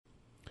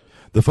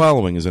The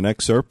following is an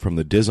excerpt from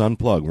the Diz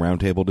Unplugged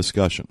Roundtable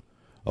Discussion,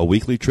 a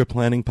weekly trip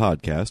planning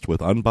podcast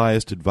with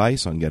unbiased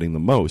advice on getting the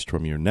most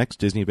from your next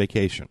Disney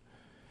vacation.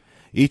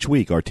 Each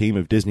week, our team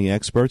of Disney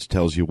experts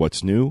tells you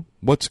what's new,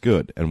 what's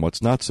good, and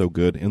what's not so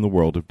good in the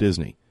world of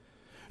Disney.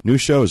 New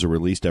shows are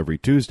released every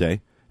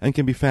Tuesday and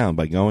can be found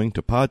by going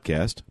to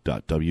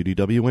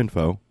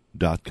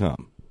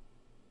podcast.wdwinfo.com.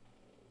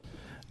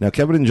 Now,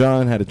 Kevin and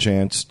John had a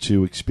chance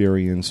to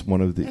experience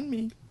one of the... And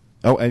me.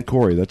 Oh, and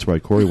Corey. That's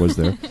right. Corey was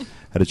there.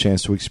 Had a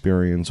chance to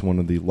experience one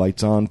of the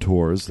Lights On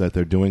tours that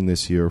they're doing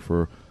this year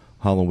for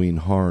Halloween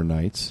Horror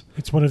Nights.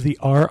 It's one of the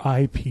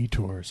RIP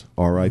tours.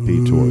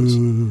 RIP tours.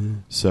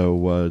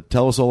 So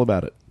tell us all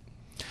about it.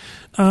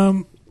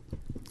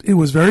 It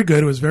was very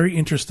good. It was very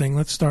interesting.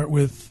 Let's start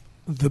with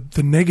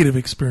the negative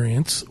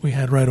experience we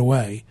had right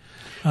away.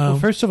 Well,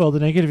 first of all,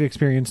 the negative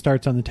experience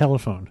starts on the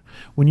telephone.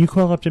 When you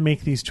call up to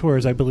make these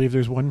tours, I believe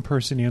there's one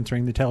person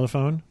answering the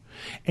telephone.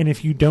 And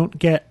if you don't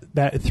get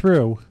that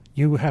through,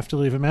 you have to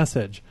leave a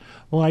message.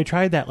 Well, I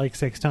tried that like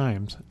 6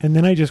 times, and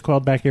then I just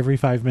called back every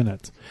 5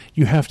 minutes.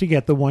 You have to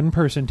get the one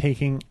person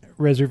taking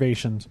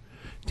reservations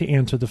to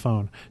answer the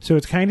phone. So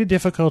it's kind of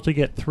difficult to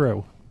get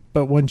through.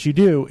 But once you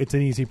do, it's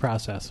an easy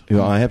process. You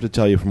know, I have to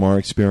tell you from our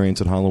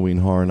experience at Halloween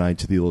Horror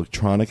Nights, the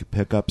electronic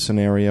pickup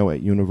scenario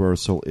at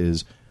Universal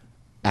is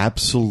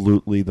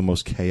absolutely the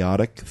most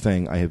chaotic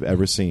thing I have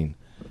ever seen.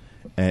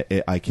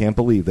 I can't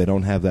believe they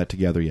don't have that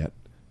together yet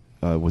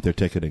with their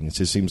ticketing. It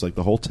just seems like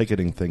the whole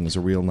ticketing thing is a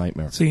real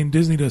nightmare. See, and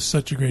Disney does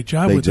such a great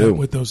job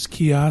with those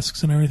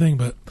kiosks and everything,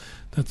 but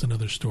that's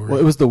another story. Well,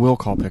 it was the will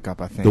call pickup,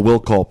 I think. The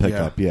will call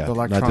pickup, yeah.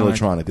 Not the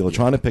electronic. The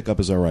electronic pickup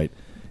is all right.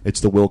 It's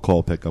the will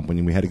call pickup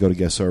when we had to go to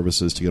guest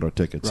services to get our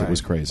tickets. Right. It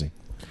was crazy.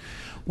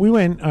 We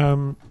went,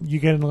 you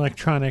get an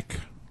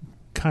electronic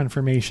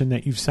confirmation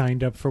that you've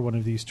signed up for one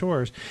of these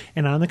tours,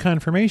 and on the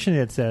confirmation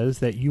it says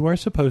that you are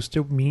supposed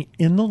to meet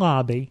in the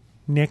lobby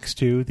next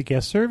to the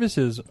guest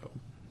services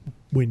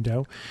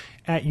window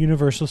at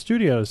Universal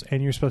Studios,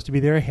 and you're supposed to be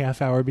there a half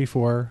hour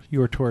before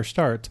your tour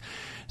starts.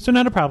 So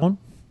not a problem.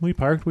 We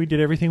parked, we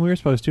did everything we were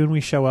supposed to, and we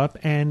show up,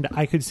 and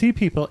I could see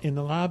people in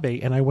the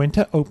lobby, and I went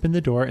to open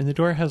the door, and the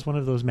door has one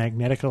of those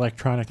magnetic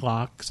electronic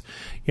locks.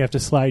 You have to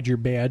slide your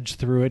badge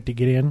through it to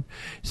get in.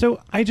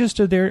 So I just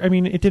stood there. I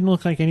mean, it didn't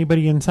look like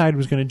anybody inside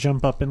was going to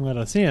jump up and let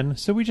us in,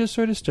 so we just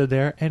sort of stood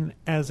there, and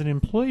as an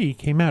employee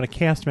came out, a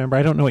cast member,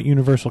 I don't know what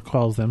Universal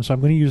calls them, so I'm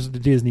going to use the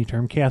Disney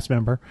term, cast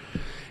member,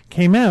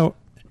 came out.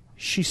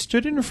 She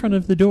stood in front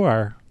of the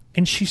door,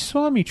 and she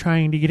saw me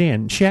trying to get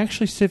in. She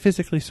actually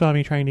physically saw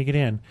me trying to get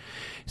in.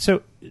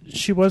 So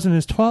she wasn't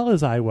as tall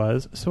as I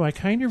was, so I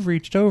kind of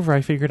reached over.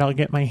 I figured I'll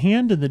get my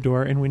hand in the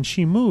door, and when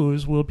she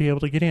moves, we'll be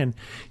able to get in.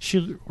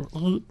 She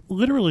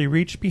literally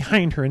reached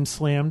behind her and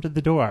slammed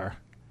the door.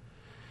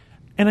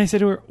 And I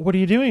said to her, "What are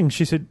you doing?"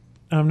 She said,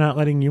 "I'm not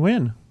letting you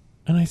in."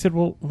 And I said,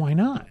 "Well, why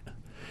not?"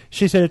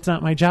 She said, "It's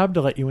not my job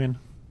to let you in."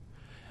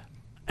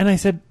 And I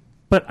said,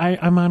 "But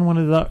I'm on one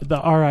of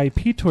the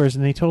RIP tours,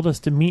 and they told us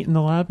to meet in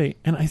the lobby."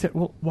 And I said,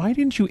 "Well, why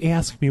didn't you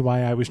ask me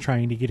why I was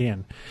trying to get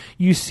in?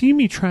 You see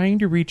me trying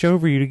to reach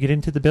over you to get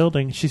into the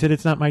building." She said,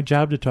 "It's not my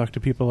job to talk to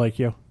people like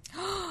you."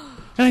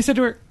 And I said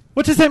to her,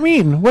 "What does that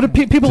mean? What do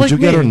people like me?" Did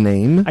you get her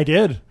name? I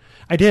did.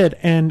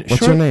 And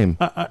what's her name?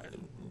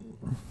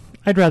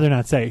 I'd rather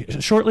not say.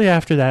 Shortly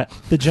after that,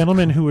 the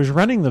gentleman who was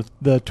running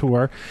the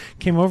tour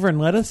came over and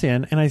let us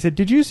in. And I said,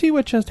 "Did you see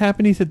what just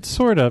happened?" He said,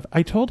 "Sort of."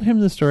 I told him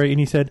the story, and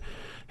he said,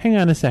 "Hang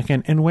on a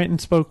second," and went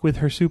and spoke with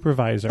her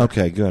supervisor.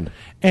 Okay, good.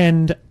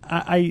 And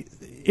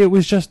it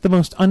was just the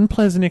most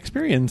unpleasant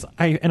experience.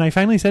 I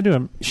finally said to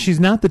him, "She's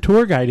not the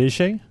tour guide, is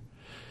she?"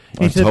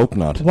 Let's hope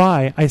not.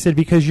 "Why?" I said,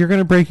 "Because you're going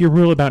to break your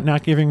rule about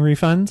not giving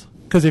refunds.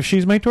 Because if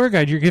she's my tour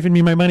guide, you're giving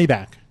me my money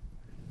back."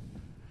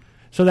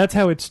 So that's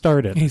how it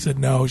started. He said,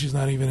 "No, she's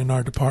not even in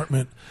our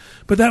department."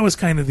 But that was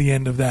kind of the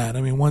end of that.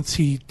 I mean, once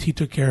he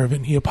took care of it,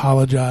 and he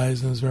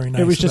apologized, and it was very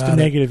nice. It was just a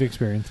negative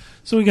experience.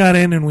 So we got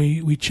in, and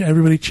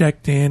everybody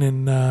checked in,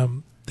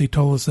 and they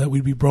told us that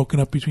we'd be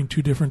broken up between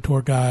 2 different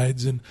tour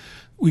guides, and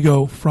we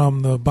go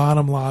from the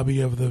bottom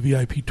lobby of the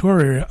VIP tour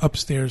area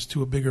upstairs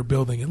to a bigger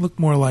building. It looked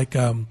more like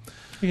a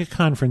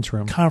conference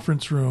room.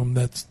 Conference room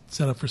that's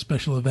set up for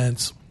special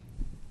events.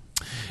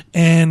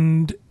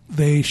 And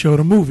they showed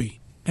a movie,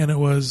 and it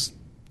was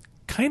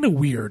kind of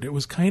weird. It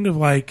was kind of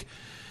like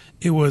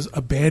it was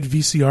a bad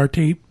VCR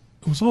tape.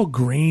 It was all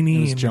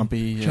grainy and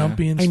jumpy and stuff.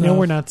 I know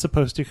we're not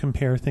supposed to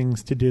compare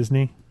things to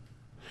Disney.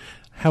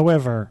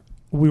 However,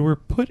 we were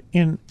put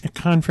in a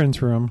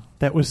conference room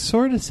that was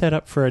sort of set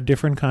up for a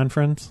different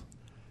conference.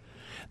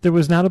 There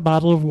was not a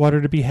bottle of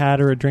water to be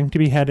had or a drink to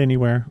be had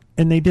anywhere.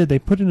 And they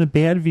put in a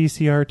bad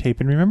VCR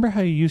tape. And remember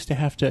how you used to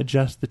have to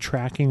adjust the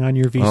tracking on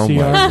your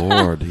VCR? Oh,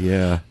 my Lord,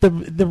 yeah.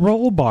 The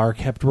roll bar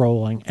kept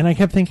rolling. And I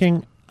kept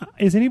thinking,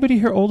 is anybody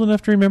here old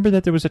enough to remember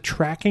that there was a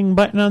tracking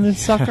button on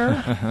this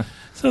sucker?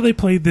 So they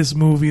played this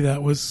movie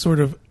that was sort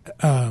of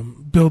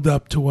build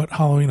up to what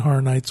Halloween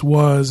Horror Nights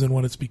was and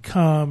what it's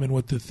become and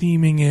what the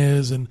theming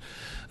is, and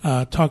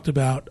talked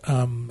about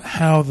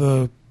how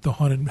the the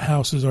haunted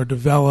houses are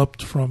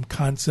developed from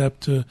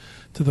concept to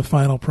the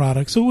final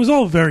product. So it was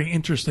all very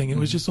interesting. It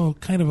was just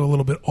kind of a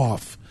little bit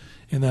off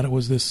in that it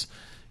was this.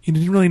 You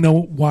didn't really know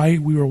why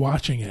we were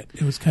watching it.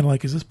 It was kind of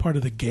like, is this part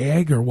of the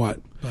gag or what?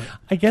 But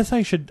I guess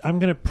I'm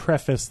going to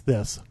preface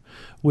this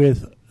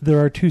with there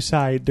are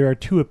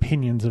two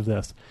opinions of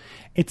this.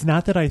 It's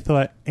not that I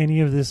thought any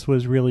of this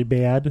was really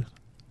bad.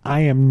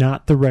 I am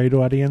not the right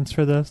audience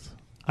for this.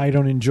 I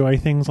don't enjoy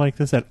things like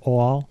this at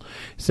all.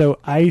 So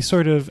I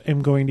sort of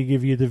am going to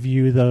give you the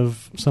view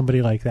of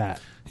somebody like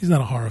that. he's not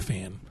a horror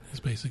fan. Is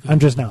basically. I'm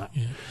just not.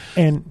 Yeah.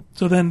 And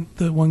so then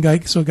the one guy,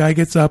 a guy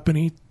gets up and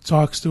he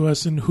talks to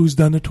us and who's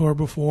done the tour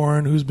before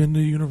and who's been to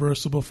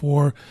Universal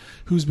before,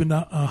 who's been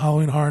to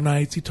Halloween Horror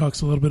Nights. He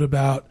talks a little bit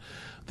about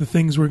the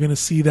things we're going to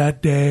see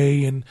that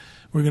day, and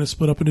we're going to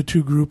split up into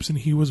two groups, and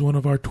he was one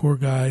of our tour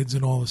guides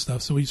and all this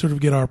stuff. So we sort of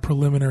get our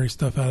preliminary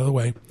stuff out of the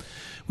way.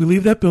 We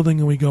leave that building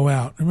and we go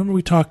out. Remember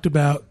we talked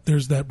about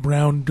there's that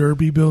Brown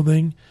Derby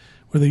building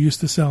where they used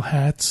to sell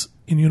hats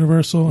in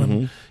Universal,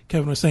 and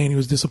Kevin was saying he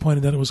was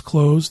disappointed that it was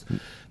closed.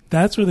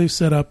 That's where they've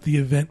set up the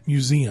event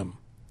museum,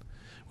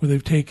 where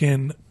they've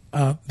taken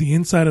the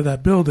inside of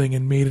that building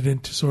and made it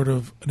into sort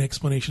of an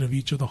explanation of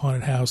each of the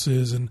haunted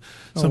houses and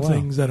some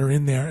things that are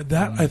in there.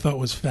 That I thought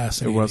was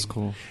fascinating. It was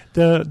cool.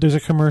 There's a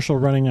commercial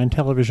running on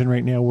television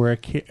right now where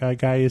a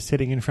guy is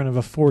sitting in front of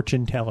a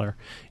fortune teller,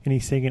 and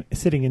he's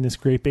sitting in this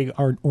great big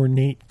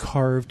ornate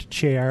carved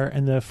chair,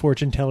 and the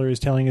fortune teller is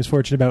telling his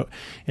fortune about,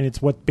 and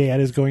it's what bad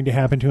is going to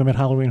happen to him at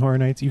Halloween Horror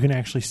Nights. You can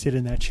actually sit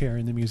in that chair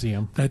in the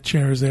museum. That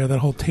chair is there. That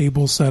whole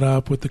table set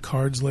up with the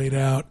cards laid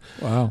out.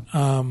 Wow.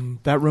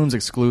 That room's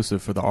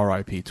exclusive for the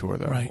RIP tour,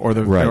 though, Right.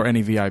 or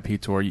any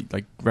VIP tour.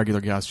 Like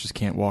regular guests just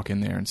can't walk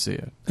in there and see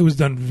it. It was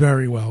done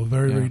very well,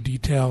 very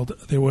detailed.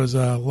 There was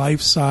a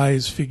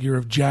life-size figure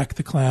of Jack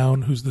the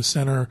Clown, who's the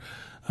center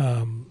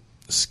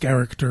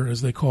character,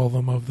 as they call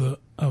them, of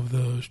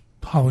the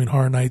Halloween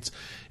Horror Nights.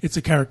 It's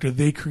a character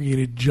they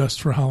created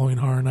just for Halloween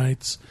Horror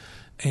Nights,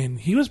 and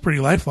he was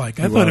pretty lifelike.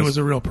 I thought it was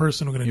a real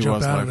person going to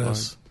jump out of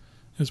this.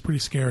 It was pretty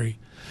scary.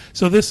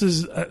 So this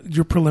is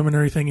your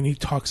preliminary thing, and he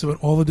talks about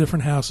all the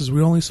different houses.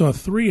 We only saw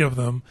 3 of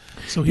them.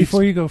 So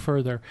before you go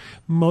further,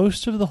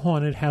 most of the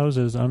haunted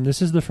houses,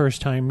 this is the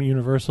first time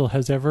Universal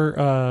has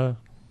ever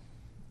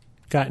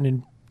gotten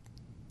in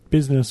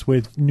business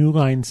with New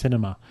Line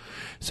Cinema.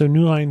 So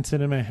New Line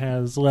Cinema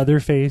has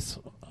Leatherface,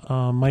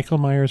 Michael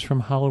Myers from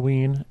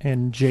Halloween,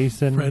 and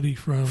Jason.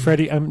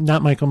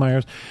 Not Michael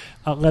Myers.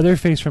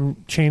 Leatherface from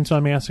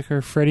Chainsaw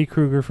Massacre, Freddy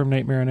Krueger from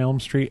Nightmare on Elm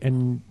Street,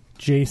 and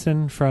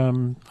Jason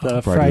from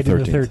the Friday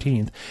the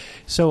 13th.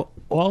 So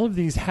all of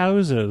these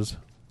houses,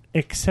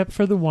 except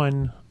for the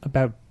one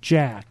about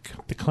Jack,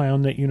 the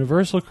clown that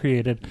Universal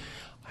created,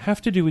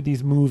 have to do with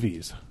these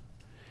movies.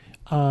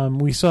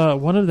 We saw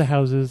one of the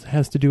houses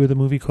has to do with a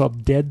movie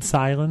called Dead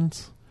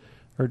Silence.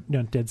 Or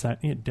no,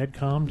 Dead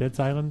Calm, Dead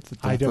Silence.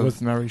 The Death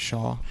of Mary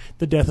Shaw.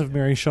 The Death of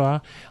Mary Shaw.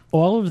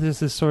 All of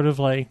this is sort of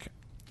like,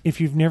 if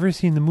you've never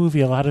seen the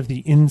movie, a lot of the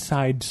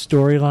inside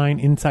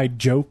storyline, inside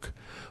joke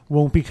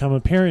won't become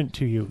apparent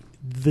to you.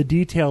 The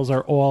details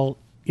are all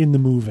in the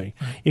movie.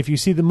 If you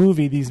see the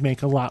movie, these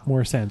make a lot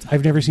more sense.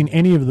 I've never seen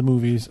any of the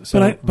movies.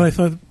 So. But I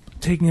thought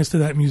taking us to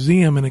that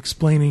museum and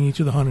explaining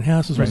each of the haunted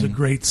houses was a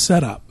great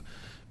setup.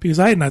 Because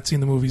I had not seen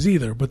the movies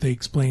either, but they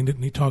explained it,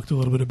 and he talked a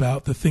little bit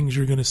about the things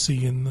you're going to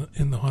see in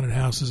the haunted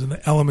houses and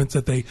the elements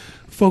that they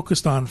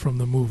focused on from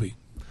the movie.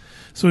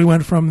 So we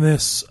went from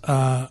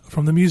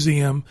from the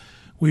museum.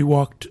 We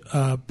walked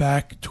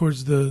back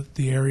towards the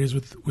areas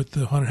with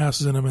the haunted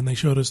houses in them, and they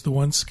showed us the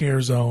one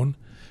scare zone.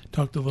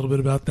 Talked a little bit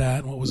about that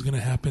and what was going to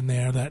happen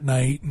there that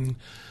night. And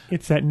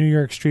it's that New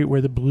York street where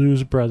the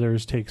Blues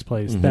Brothers takes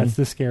place. That's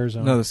the scare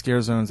zone. No, the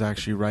scare zone's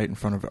actually right in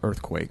front of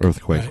Earthquake.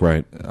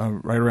 Right.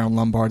 Right around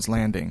Lombard's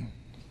Landing.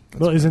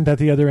 Isn't that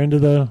the other end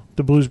of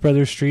the Blues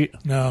Brothers street?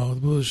 No,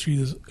 the Blues Street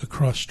is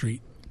across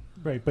street.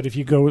 Right, but if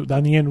you go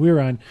on the end we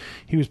were on,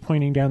 he was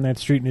pointing down that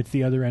street, and it's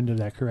the other end of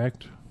that,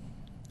 correct?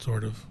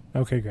 Sort of.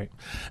 Okay, great.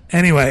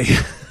 Anyway,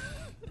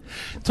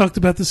 talked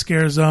about the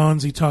scare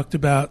zones. He talked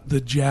about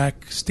the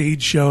Jack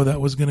stage show that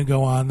was going to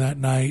go on that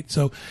night.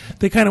 So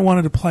they kind of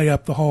wanted to play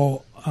up the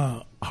whole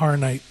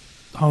Halloween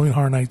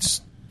Horror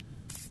Nights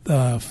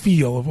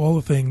feel of all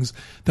the things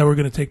that were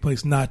going to take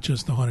place, not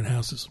just the haunted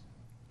houses.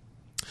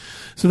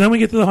 So then we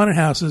get to the haunted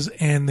houses,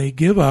 and they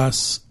give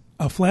us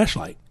a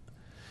flashlight.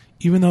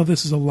 Even though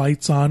this is a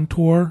lights-on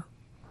tour,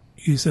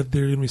 he said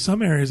there are going to be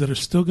some areas that are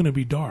still going to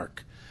be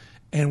dark.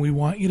 And we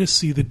want you to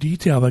see the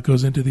detail that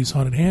goes into these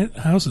haunted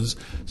houses.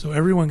 So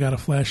everyone got a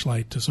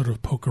flashlight to sort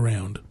of poke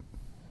around.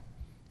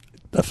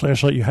 The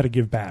flashlight you had to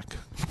give back.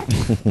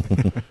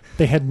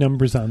 They had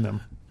numbers on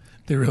them.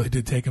 They really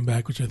did take them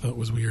back, which I thought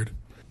was weird.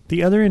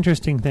 The other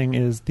interesting thing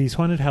is these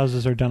haunted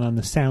houses are done on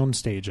the sound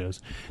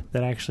stages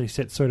that actually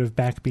sit sort of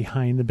back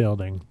behind the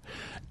building.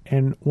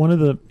 And one of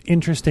the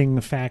interesting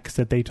facts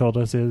that they told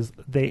us is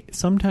they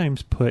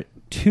sometimes put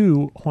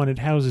two haunted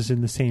houses in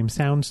the same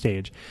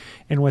soundstage.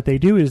 And what they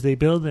do is they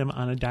build them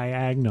on a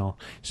diagonal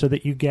so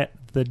that you get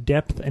the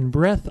depth and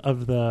breadth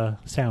of the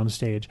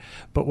soundstage.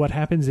 But what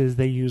happens is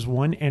they use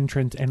one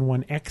entrance and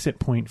one exit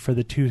point for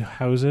the two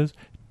houses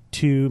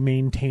to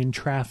maintain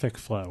traffic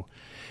flow.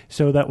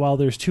 So that while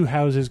there's two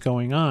houses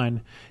going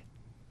on,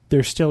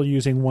 they're still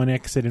using one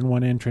exit and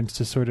one entrance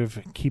to sort of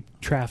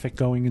keep traffic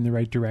going in the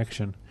right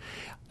direction.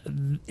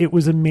 It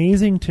was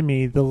amazing to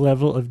me the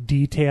level of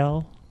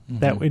detail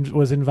that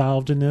was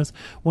involved in this.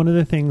 One of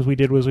the things we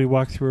did was we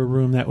walked through a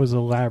room that was a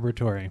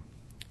laboratory.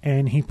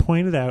 And he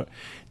pointed out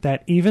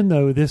that even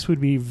though this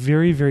would be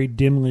very, very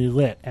dimly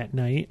lit at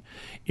night,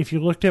 if you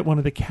looked at one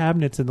of the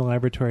cabinets in the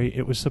laboratory,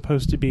 it was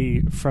supposed to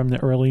be from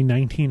the early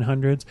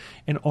 1900s,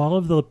 and all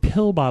of the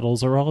pill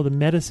bottles or all of the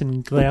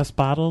medicine glass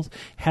bottles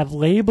had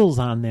labels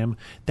on them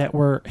that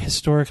were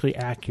historically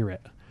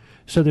accurate.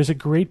 So there's a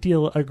great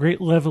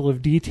level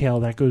of detail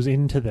that goes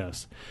into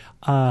this.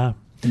 And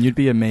you'd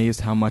be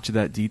amazed how much of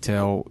that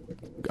detail.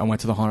 I went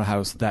to the haunted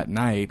house that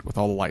night with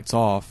all the lights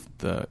off,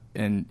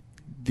 and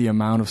the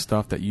amount of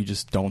stuff that you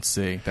just don't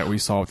see that we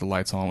saw with the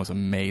lights on was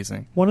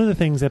amazing. One of the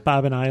things that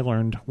Bob and I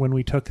learned when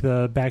we took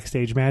the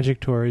backstage magic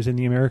tours in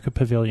the America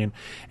Pavilion,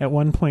 at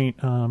one point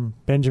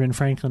Benjamin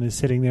Franklin is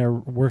sitting there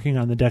working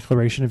on the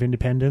Declaration of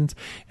Independence,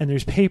 and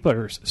there's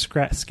papers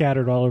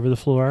scattered all over the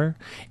floor.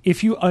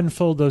 If you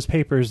unfold those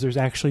papers, there's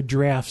actually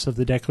drafts of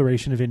the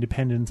Declaration of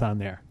Independence on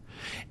there.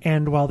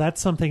 And while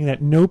that's something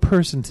that no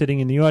person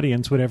sitting in the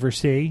audience would ever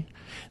see,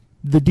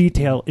 the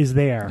detail is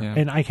there. Yeah.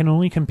 And I can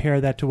only compare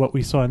that to what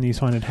we saw in these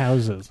haunted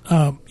houses.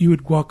 You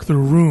would walk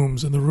through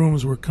rooms, and the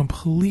rooms were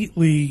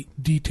completely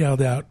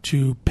detailed out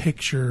to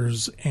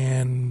pictures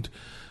and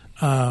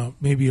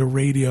maybe a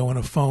radio and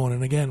a phone.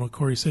 And again, what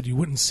Corey said, you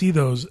wouldn't see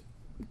those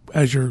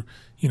as you're,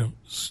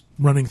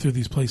 running through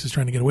these places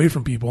trying to get away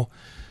from people.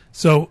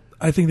 So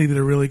I think they did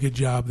a really good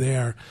job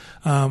there.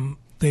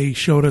 They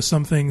showed us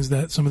some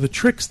of the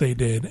tricks they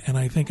did, and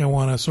I think I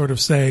want to sort of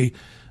say,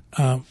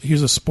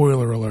 here's a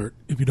spoiler alert.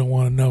 If you don't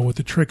want to know what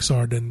the tricks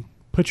are, then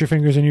put your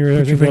fingers in your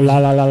ears and go la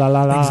la la la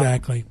la la.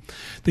 Exactly.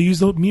 They use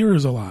the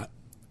mirrors a lot,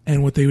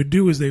 and what they would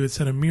do is they would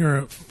set a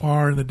mirror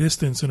far in the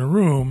distance in a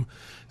room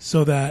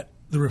so that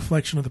the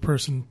reflection of the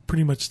person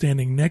pretty much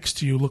standing next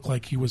to you looked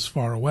like he was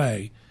far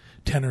away,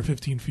 10 or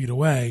 15 feet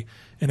away,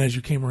 and as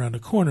you came around a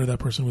corner, that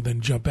person would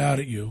then jump out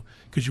at you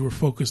because you were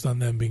focused on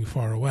them being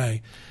far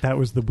away. That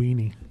was the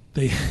weenie.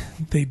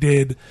 They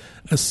did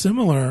a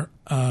similar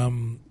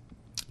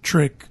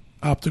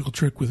optical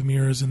trick with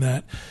mirrors, in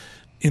that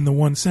in the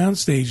one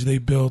soundstage they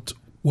built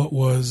what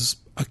was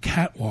a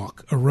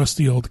catwalk, a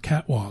rusty old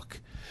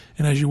catwalk,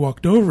 and as you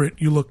walked over it,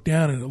 you looked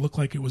down and it looked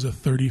like it was a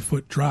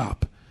 30-foot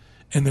drop,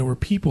 and there were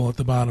people at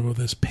the bottom of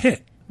this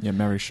pit. Yeah,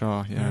 Mary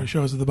Shaw. Yeah, Mary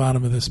Shaw was at the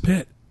bottom of this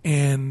pit,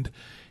 and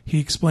he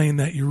explained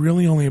that you're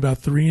really only about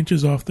 3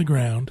 inches off the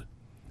ground,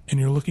 and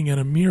you're looking at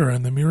a mirror,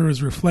 and the mirror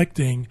is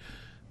reflecting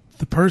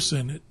the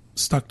person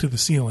stuck to the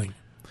ceiling,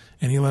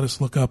 and he let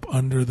us look up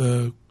under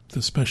the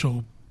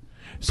special.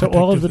 So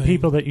all of the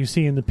people that you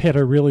see in the pit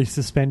are really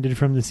suspended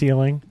from the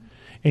ceiling,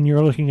 and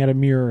you're looking at a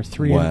mirror.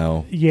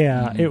 Wow.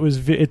 Yeah,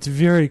 it's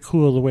very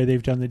cool the way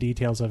they've done the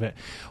details of it.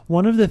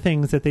 One of the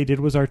things that they did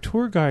was our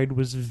tour guide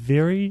was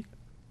very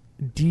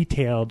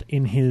detailed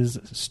in his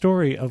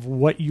story of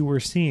what you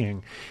were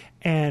seeing.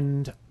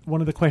 And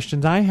one of the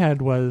questions I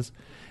had was,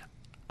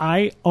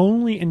 I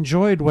only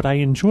enjoyed what I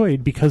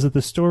enjoyed because of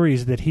the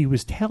stories that he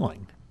was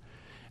telling.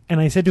 And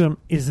I said to him,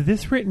 is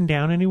this written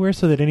down anywhere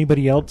so that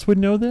anybody else would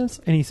know this?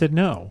 And he said,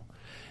 no.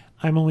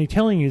 I'm only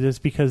telling you this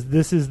because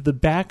this is the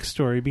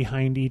backstory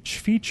behind each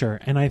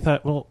feature. And I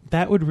thought, well,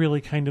 that would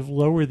really kind of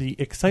lower the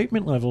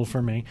excitement level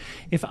for me.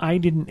 If I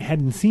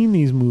hadn't seen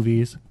these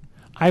movies,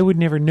 I would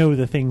never know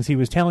the things he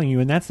was telling you.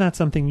 And that's not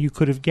something you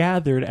could have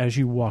gathered as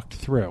you walked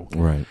through.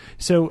 Right.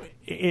 So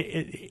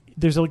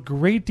there's a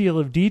great deal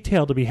of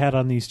detail to be had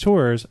on these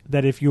tours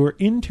that if you were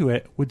into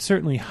it would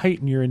certainly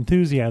heighten your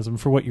enthusiasm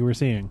for what you were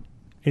seeing.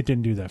 It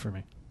didn't do that for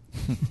me.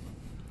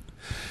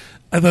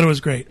 I thought it was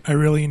great. I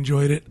really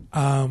enjoyed it.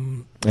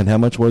 And how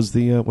much was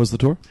the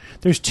tour?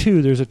 There's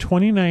two. There's a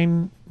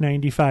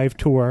 $29.95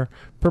 tour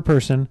per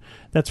person.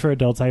 That's for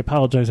adults. I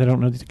apologize. I don't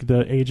know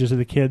the ages of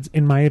the kids.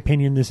 In my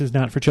opinion, this is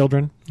not for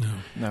children. No,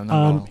 not at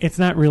all. It's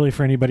not really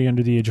for anybody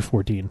under the age of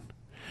 14.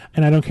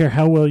 And I don't care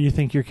how well you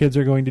think your kids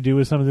are going to do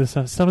with some of this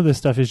stuff. Some of this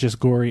stuff is just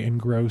gory and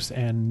gross,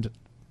 and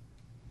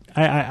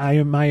I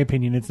in my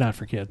opinion, it's not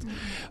for kids.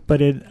 But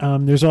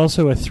there's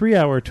also a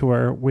 3-hour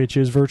tour, which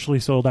is virtually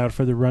sold out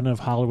for the run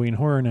of Halloween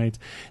Horror Nights.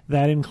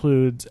 That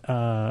includes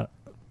a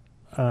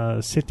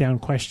sit-down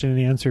question and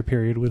answer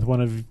period with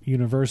one of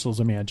Universal's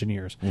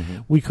Imagineers.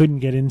 Mm-hmm. We couldn't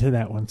get into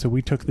that one, so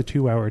we took the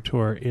 2-hour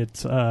tour.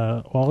 It's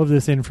all of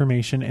this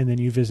information, and then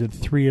you visit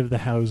 3 of the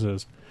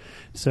houses.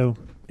 So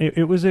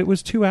it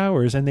was 2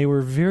 hours, and they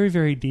were very,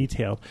 very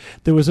detailed.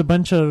 There was a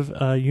bunch of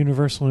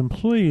Universal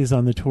employees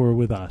on the tour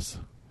with us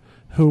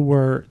who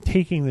were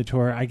taking the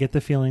tour. I get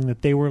the feeling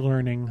that they were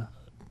learning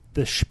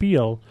the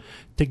spiel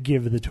to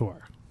give the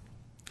tour.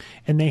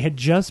 and they had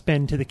just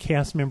been to the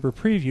cast member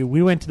preview.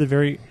 We went to the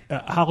very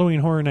Halloween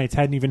Horror Nights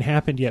hadn't even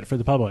happened yet for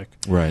the public.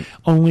 Right.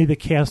 Only the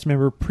cast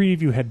member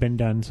preview had been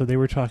done, so they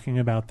were talking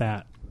about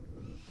that.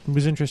 It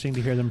was interesting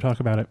to hear them talk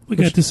about it. We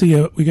got to see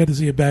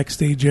a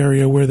backstage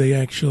area where they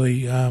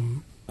actually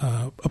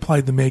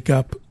applied the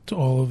makeup to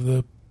all of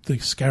the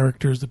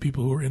characters, the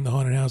people who were in the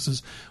haunted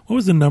houses. What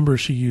was the number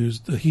he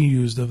used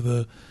of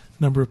the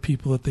number of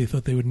people that they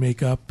thought they would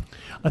make up?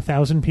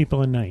 1,000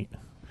 people a night.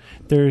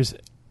 There's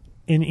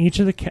in each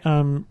of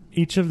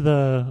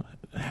the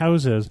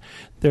houses,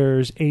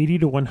 there's 80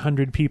 to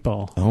 100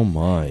 people. Oh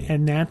my!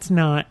 And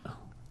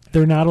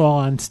they're not all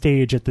on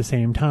stage at the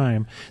same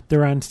time.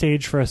 They're on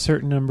stage for a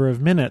certain number of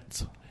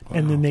minutes,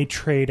 and then they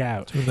trade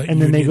out, Sort of that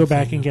and then they union go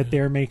back thing, and get yeah.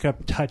 their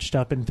makeup touched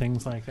up and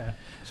things like that.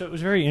 So it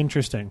was very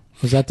interesting.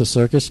 Was that the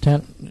circus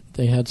tent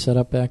they had set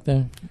up back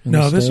there? in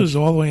No, the this stage? was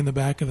all the way in the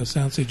back of the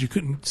soundstage. You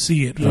couldn't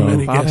see it from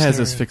any Bob guest has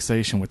this area.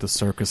 fixation with the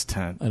circus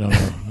tent. I don't know.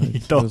 The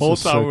It was whole a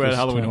time we were at circus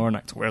Halloween tent. Horror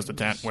Nights. Where's the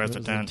tent? Where's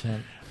the Where's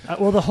tent?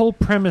 Well, the whole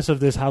premise of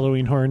this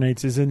Halloween Horror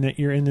Nights is in that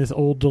you're in this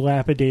old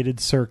dilapidated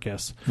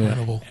circus,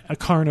 Carnival. a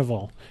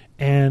carnival,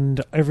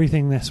 and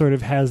everything that sort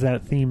of has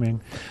that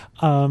theming.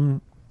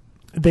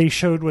 They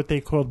showed what they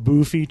called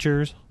boo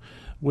features,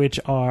 which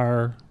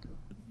are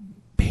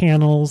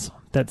panels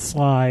that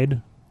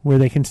slide where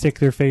they can stick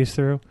their face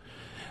through.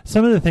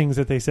 Some of the things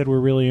that they said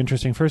were really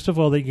interesting. First of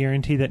all, they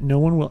guarantee that no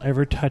one will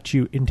ever touch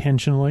you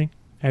intentionally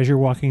as you're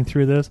walking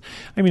through this.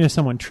 I mean, if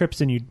someone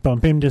trips and you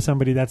bump into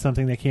somebody, that's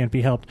something that can't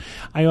be helped.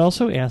 I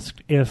also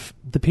asked if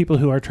the people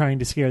who are trying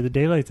to scare the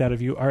daylights out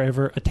of you are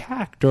ever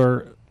attacked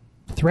or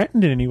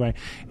threatened in any way.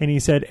 And he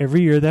said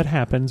every year that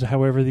happens.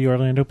 However, the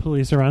Orlando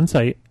police are on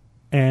site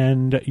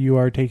and you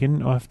are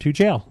taken off to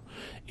jail.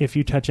 If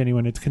you touch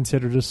anyone, it's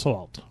considered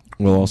assault.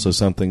 Well, also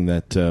something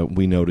that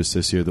we noticed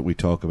this year that we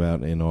talk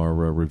about in our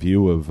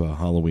review of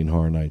Halloween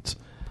Horror Nights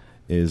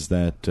is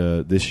that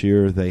this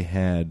year they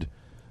had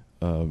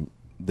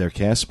their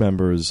cast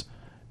members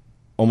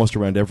almost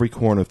around every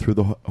corner through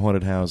the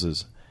haunted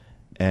houses,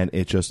 and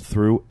it just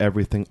threw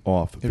everything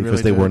off because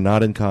really they did. were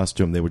not in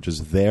costume. They were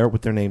just there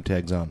with their name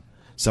tags on,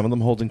 some of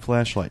them holding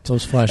flashlights.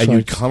 Those flashlights. And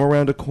you'd come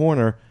around a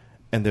corner,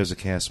 and there's a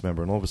cast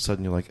member, and all of a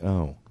sudden you're like,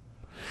 oh.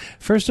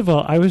 First of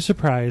all, I was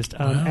surprised.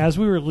 As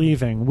we were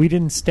leaving, we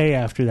didn't stay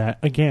after that.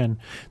 Again,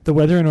 the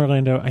weather in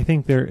Orlando, I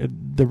think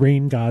the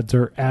rain gods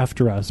are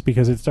after us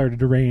because it started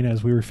to rain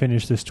as we were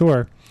finished this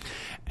tour.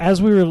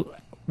 As we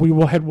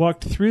had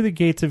walked through the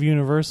gates of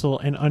Universal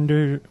and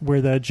under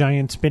where the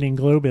giant spinning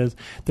globe is,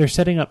 they're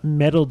setting up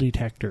metal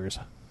detectors.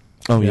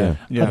 Oh, yeah.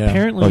 Yeah.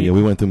 Apparently, Oh, yeah,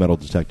 we went through metal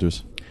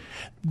detectors.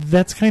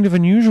 that's kind of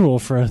unusual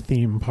for a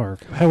theme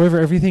park. However,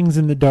 everything's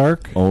in the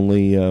dark.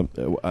 Only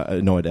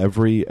no, at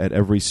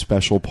every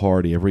special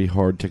party, every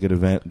hard ticket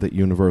event that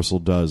Universal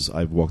does,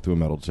 I've walked through a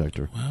metal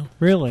detector. Wow.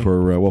 Really?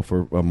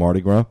 For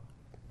Mardi Gras.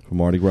 For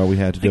Mardi Gras, we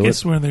had to I do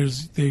guess it. when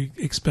they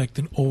expect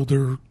an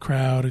older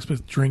crowd,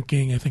 expect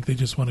drinking. I think they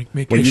just want to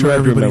make Well, you sure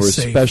have to remember, everybody's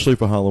safe. especially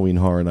for Halloween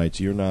Horror Nights,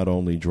 you're not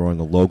only drawing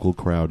a local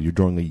crowd, you're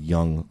drawing a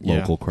young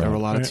local crowd. There were a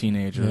lot of Right.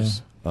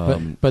 teenagers.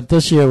 But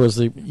this year was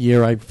the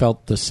year I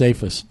felt the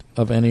safest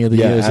of any of the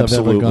years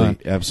absolutely, I've ever gone.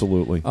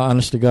 absolutely.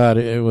 Honest to God,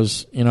 it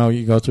was,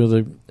 you go through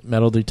the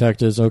metal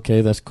detectors, okay,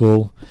 that's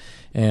cool.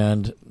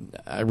 And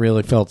I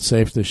really felt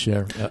safe this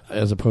year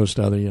as opposed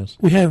to other years.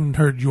 We haven't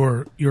heard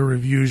your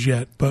reviews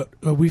yet, but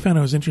we found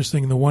it was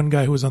interesting. The one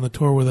guy who was on the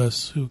tour with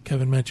us, who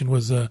Kevin mentioned,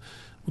 was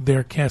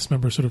their cast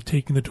member sort of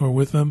taking the tour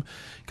with them.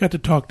 Got to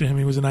talk to him.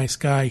 He was a nice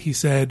guy. He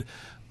said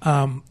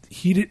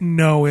he didn't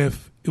know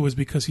if it was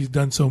because he's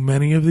done so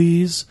many of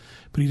these,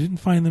 but he didn't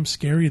find them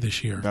scary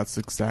this year. That's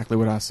exactly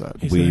what I said.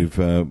 He We've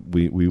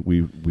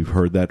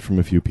heard that from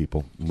a few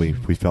people. We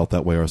felt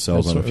that way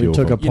ourselves That's on a what few we of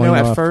took them. a You know,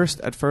 point at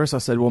off. first I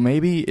said, well,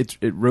 maybe it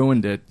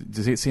ruined it,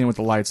 seeing it with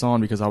the lights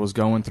on, because I was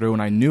going through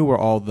and I knew where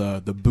all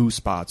the boo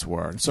spots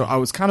were. So I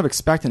was kind of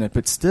expecting it,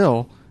 but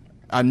still,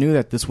 I knew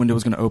that this window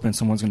was going to open and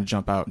someone's going to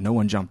jump out. No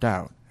one jumped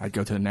out. I'd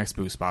go to the next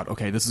boo spot.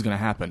 Okay, this is going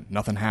to happen.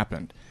 Nothing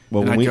happened.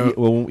 Well, And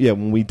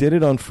when we did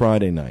it on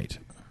Friday night,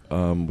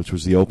 which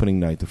was the opening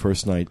night, the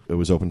first night it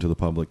was open to the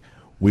public,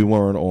 we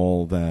weren't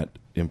all that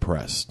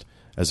impressed.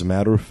 As a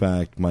matter of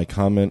fact, my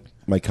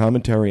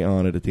commentary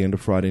on it at the end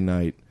of Friday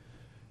night,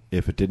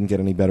 if it didn't get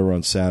any better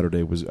on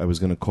Saturday, I was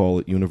going to call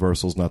it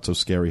Universal's Not So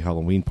Scary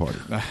Halloween Party.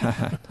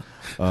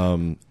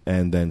 And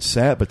then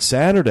but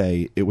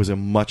Saturday it was a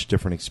much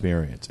different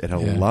experience. It had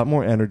a lot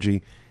more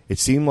energy. It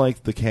seemed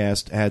like the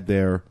cast had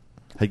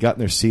gotten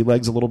their sea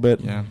legs a little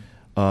bit. Yeah.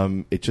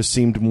 It just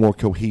seemed more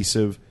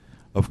cohesive.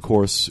 Of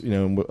course,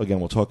 again,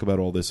 we'll talk about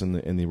all this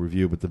in the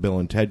review, but the Bill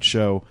and Ted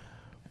show,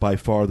 by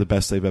far the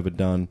best they've ever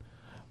done.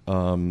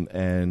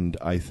 And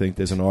I think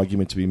there's an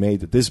argument to be made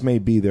that this may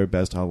be their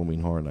best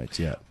Halloween Horror Nights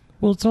yet.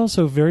 Well, it's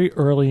also very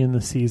early in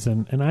the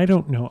season, and I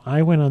don't know.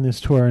 I went on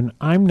this tour, and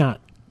I'm not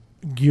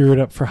geared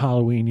up for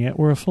Halloween yet.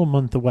 We're a full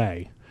month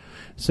away.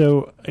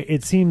 So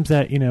it seems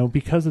that,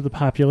 because of the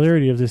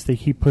popularity of this, they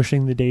keep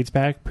pushing the dates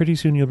back. Pretty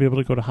soon you'll be able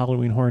to go to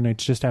Halloween Horror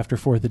Nights just after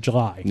 4th of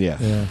July. Yeah.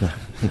 Yeah.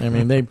 I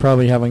mean, they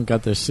probably haven't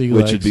got their sea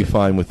Which legs. would be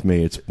fine with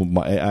me.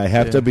 I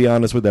have to be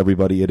honest with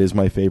everybody. It is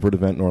my favorite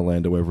event in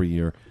Orlando every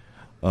year.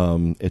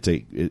 It's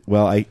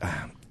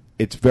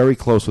very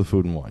close with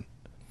Food and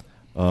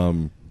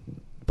Wine.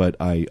 But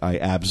I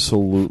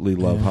absolutely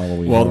love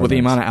Halloween. Well, Horror with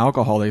the Nights. amount of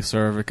alcohol they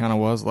serve, it kind of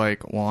was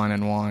like wine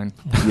and wine.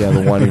 Yeah,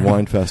 the Wine and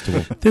Wine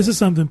Festival. This is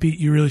something, Pete,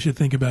 you really should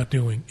think about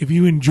doing. If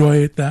you enjoy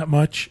it that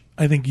much,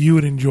 I think you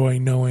would enjoy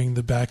knowing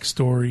the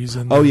backstories.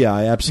 And Oh, yeah,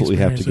 I absolutely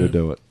have to go experience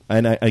do it.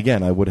 And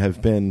I would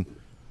have been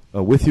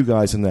with you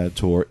guys in that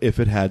tour if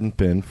it hadn't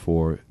been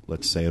for,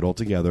 let's say it all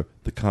together,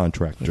 the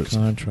contractors.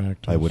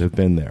 I would have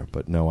been there.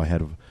 But no, I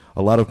had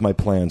a lot of my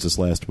plans this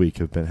last week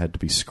had to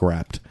be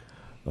scrapped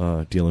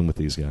dealing with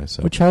these guys.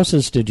 So. Which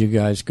houses did you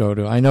guys go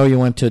to? I know you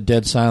went to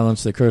Dead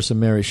Silence, The Curse of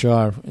Mary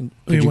Shaw. Did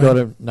you go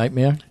to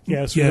Nightmare?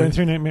 Yes, we Yeah. went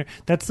through Nightmare.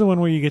 That's the one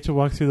where you get to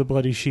walk through the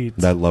bloody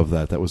sheets. I love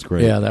that. That was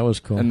great. Yeah, that was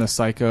cool. And the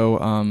psycho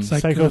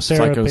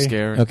Psychotherapy.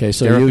 scare. Okay,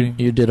 so therapy.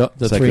 you did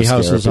the three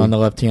houses Psychotherapy. on the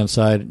left-hand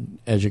side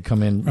as you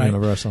come in Right.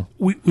 Universal.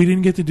 We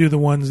didn't get to do the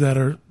ones that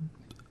are,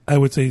 I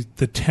would say,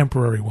 the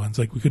temporary ones.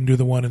 Like, we couldn't do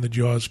the one in the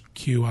Jaws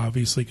queue,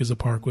 obviously, because the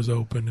park was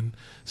open. And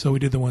so we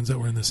did the ones that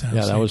were in the sound.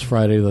 Yeah, that was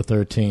Friday the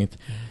 13th.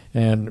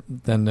 And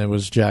then there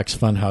was Jack's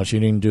Funhouse. You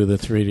didn't do the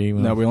 3D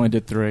one. No, we only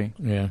did 3.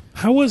 Yeah.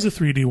 How was the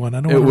 3D one?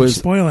 I don't It want to was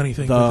spoil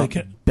anything, but The they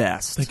kept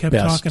Best.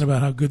 talking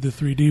about how good the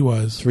 3D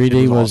was.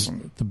 3D It was was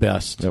awesome. the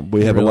best. Yeah,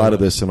 we have It a really lot of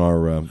was. this in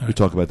our. We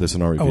talk about this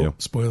in our I review.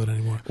 won't spoil it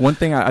anymore. One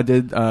thing I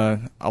did, I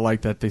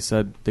like that they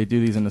said they do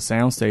these in the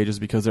sound stages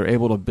because they're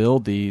able to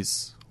build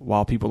these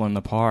while people are in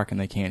the park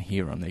and they can't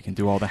hear them. They can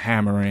do all the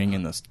hammering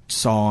and the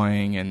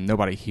sawing and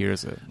nobody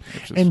hears it.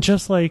 And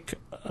just like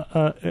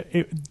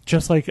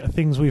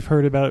things we've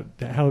heard about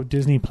how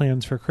Disney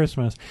plans for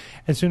Christmas,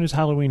 as soon as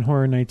Halloween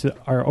Horror Nights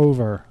are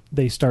over,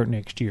 they start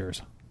next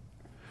year's.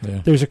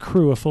 Yeah. There's a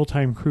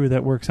full-time crew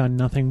that works on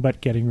nothing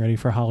but getting ready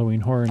for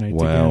Halloween Horror Nights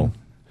Wow. again.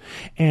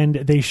 And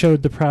they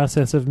showed the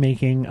process of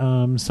making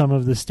some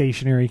of the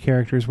stationary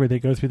characters, where they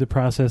go through the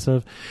process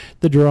of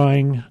the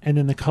drawing and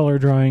then the color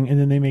drawing, and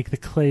then they make the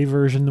clay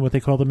version, what they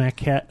call the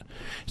maquette.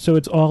 So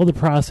it's all the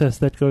process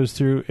that goes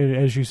through,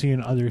 as you see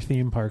in other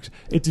theme parks.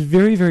 It's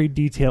very, very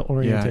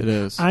detail-oriented. Yeah, it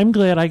is. I'm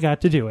glad I got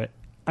to do it.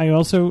 I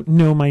also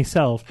know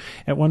myself.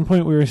 At one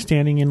point, we were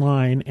standing in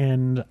line,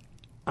 and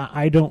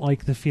I don't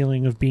like the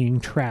feeling of being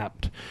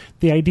trapped.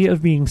 The idea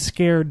of being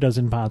scared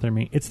doesn't bother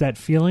me. It's that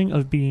feeling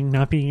of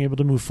not being able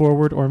to move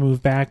forward or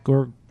move back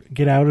or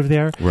get out of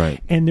there. Right.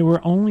 And there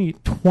were only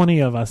 20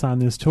 of us on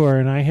this tour,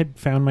 and I had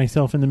found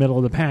myself in the middle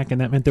of the pack,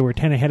 and that meant there were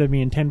 10 ahead of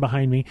me and 10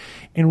 behind me.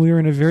 And we were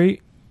in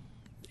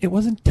it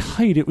wasn't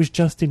tight, it was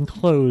just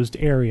enclosed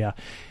area.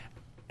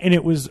 And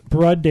it was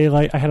broad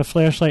daylight. I had a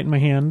flashlight in my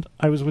hand.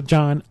 I was with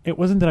John. It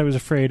wasn't that I was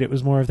afraid. It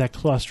was more of that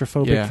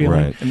claustrophobic feeling.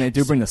 Right. And they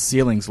do bring the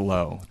ceilings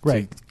low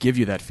Right. to give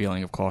you that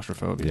feeling of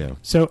claustrophobia. Yeah.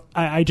 So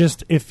I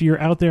just, if you're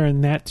out there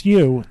and that's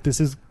you,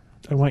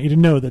 I want you to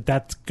know that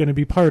that's going to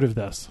be part of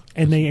this.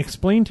 And they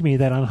explained to me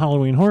that on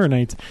Halloween Horror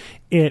Nights,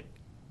 it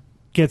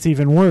gets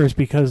even worse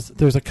because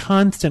there's a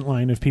constant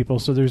line of people.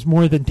 So there's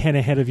more than 10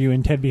 ahead of you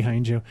and 10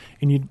 behind you.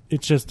 And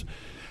it's just,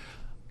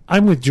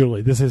 I'm with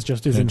Julie. This is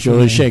just isn't And for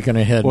Julie's me. shaking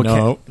her head. Well,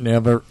 No,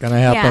 never going to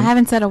happen. Yeah, I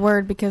haven't said a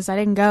word because I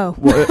didn't go.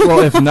 Well,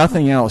 if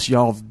nothing else,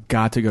 y'all have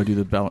got to go do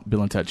the Bill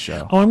and Ted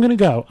show. Oh, I'm going to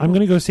go. I'm going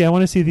to go see. I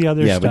want to see the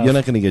other Yeah, stuff. but you're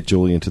not going to get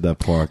Julie into that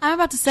park. I'm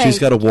about to say She's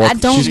gotta walk- I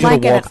don't she's gotta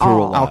like it walk at through a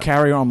all. lot. I'll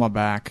carry her on my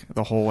back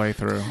the whole way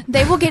through.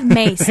 They will get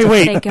maced Hey, if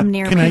wait. they come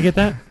near Can me. I get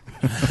that?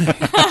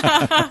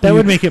 That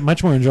would make it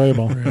much more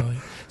enjoyable. Really.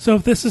 So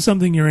if this is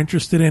something you're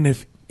interested in,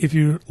 if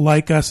you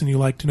like us and you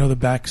like to know the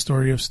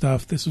backstory of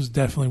stuff, this was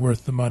definitely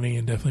worth the money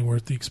and definitely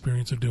worth the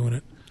experience of doing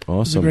it. It was a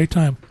Awesome. great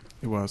time.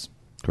 It was.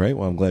 Great.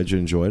 Well, I'm glad you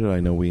enjoyed it. I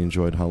know we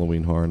enjoyed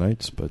Halloween Horror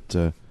Nights, but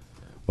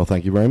well,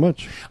 thank you very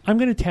much. I'm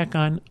going to tack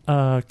on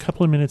a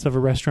couple of minutes of a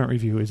restaurant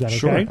review. Is that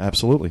Sure, okay?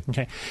 absolutely.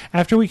 Okay.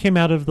 After we came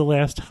out of the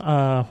last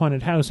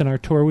haunted house and our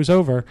tour was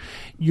over,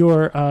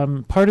 your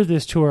part of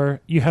this tour,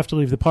 you have to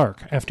leave the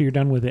park after you're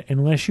done with it,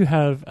 unless you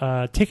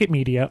have ticket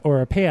media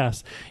or a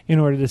pass in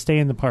order to stay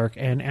in the park.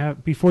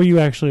 And before you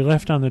actually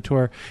left on the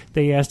tour,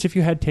 they asked if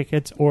you had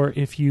tickets, or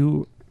if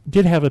you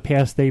did have a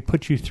pass, they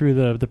put you through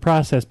the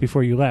process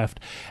before you left.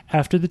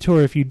 After the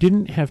tour, if you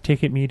didn't have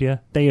ticket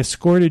media, they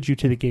escorted you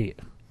to the gate.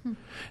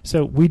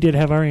 So we did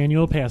have our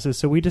annual passes,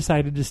 so we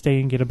decided to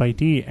stay and get a bite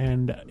to eat,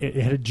 and it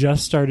had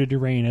just started to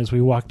rain as we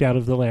walked out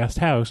of the last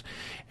house,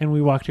 and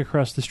we walked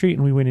across the street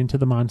and we went into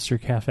the Monster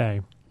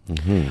Cafe.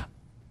 Mm-hmm.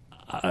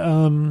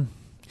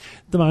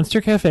 The Monster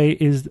Cafe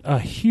is a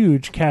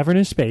huge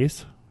cavernous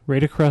space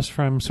right across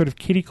from sort of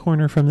kitty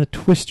corner from the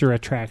Twister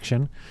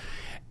attraction.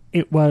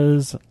 It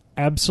was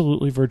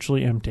absolutely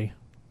virtually empty.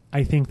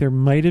 I think there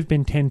might have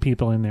been 10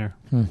 people in there.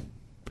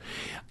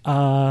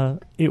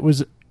 It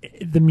was...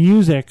 The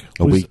music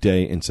A was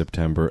weekday in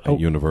September at Oh.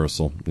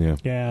 Universal. Yeah.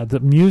 Yeah, the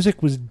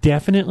music was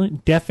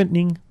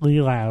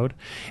deafeningly loud,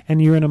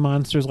 and you're in a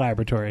monster's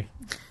laboratory.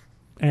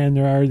 and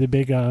there are the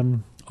big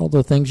All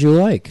the things you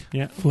like.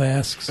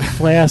 Flasks.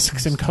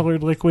 flasks and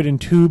colored liquid and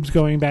tubes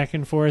going back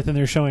and forth, and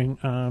they're showing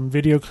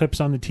video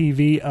clips on the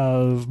TV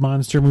of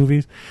monster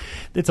movies.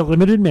 It's a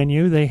limited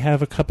menu. They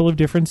have a couple of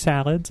different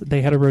salads.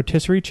 They had a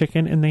rotisserie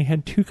chicken, and they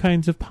had 2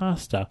 kinds of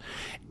pasta.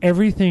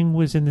 Everything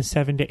was in the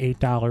 $7 to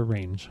 $8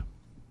 range.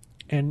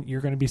 And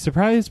you're going to be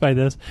surprised by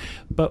this,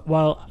 but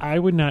while I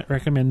would not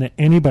recommend that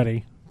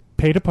anybody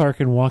pay to park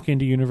and walk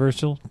into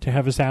Universal to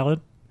have a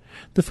salad,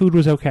 the food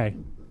was okay.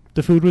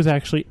 The food was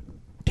actually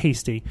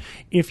tasty.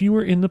 If you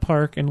were in the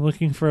park and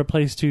looking for a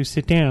place to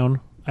sit down,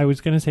 I was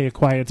going to say a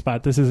quiet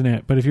spot. This isn't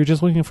it. But if you're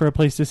just looking for a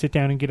place to sit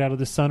down and get out of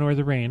the sun or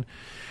the rain,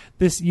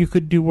 this you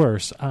could do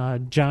worse.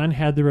 John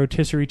had the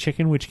rotisserie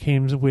chicken, which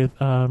came with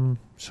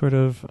sort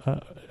of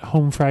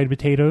home fried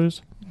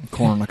potatoes.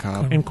 Corn on the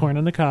cob. And corn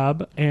on the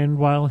cob. And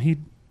while he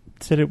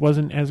said it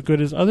wasn't as good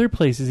as other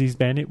places he's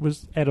been, it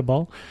was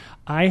edible.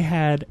 I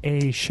had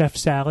a chef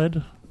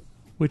salad,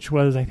 which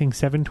was, I think,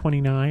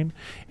 $7.29.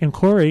 And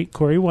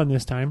Corey won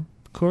this time.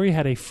 Corey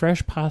had a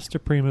fresh pasta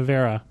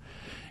primavera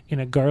in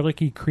a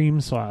garlicky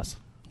cream sauce.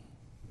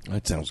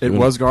 That sounds good. It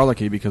was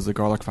garlicky because the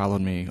garlic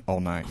followed me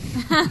all night.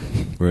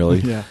 Really?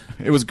 Yeah.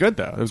 It was good,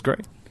 though. It was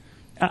great.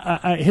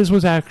 His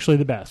was actually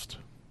the best.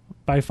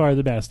 By far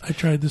the best. I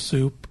tried the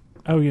soup.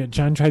 Oh, yeah.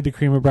 John tried the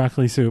cream of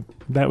broccoli soup.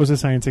 That was a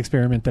science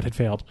experiment that had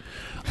failed.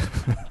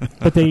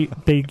 But they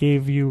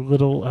gave you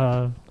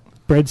little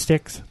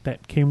breadsticks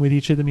that came with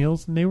each of the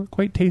meals, and they were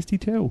quite tasty,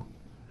 too.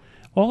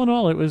 All in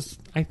all, it was,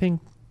 I think,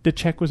 the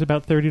check was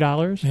about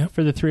 $30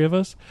 for the 3 of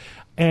us,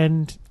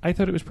 and I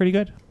thought it was pretty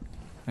good.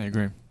 I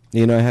agree.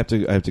 You know, I have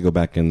to go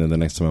back in there the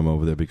next time I'm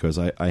over there because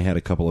I had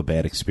a couple of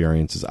bad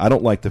experiences. I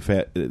don't like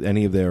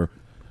any of their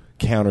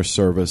counter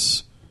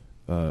service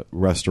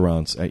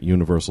restaurants at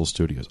Universal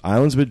Studios.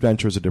 Islands of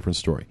Adventure is a different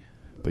story,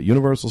 but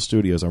Universal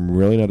Studios, I'm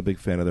really not a big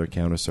fan of their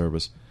counter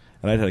service.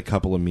 And I'd had a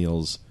couple of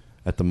meals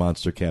at the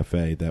Monster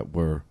Cafe that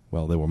were,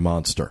 well, they were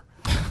monster.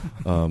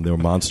 They were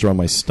monster on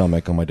my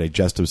stomach, on my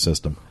digestive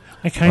system.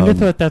 I kind of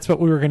thought that's what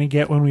we were going to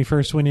get when we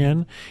first went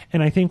in,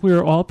 and I think we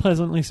were all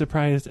pleasantly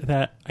surprised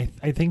that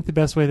I think the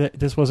best way that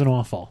this wasn't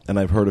awful. And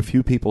I've heard a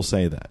few people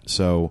say that,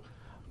 so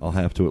I'll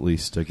have to at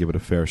least give it a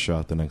fair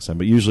shot the next time.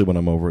 But usually when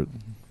I'm over at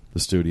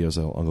the studios,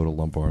 I'll go to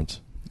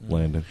Lombard's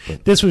Landing.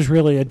 But this was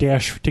really a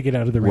dash to get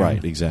out of the rain.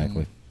 Right,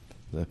 exactly.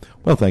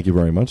 Well, thank you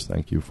very much.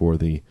 Thank you for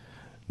the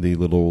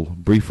little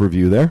brief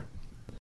review there.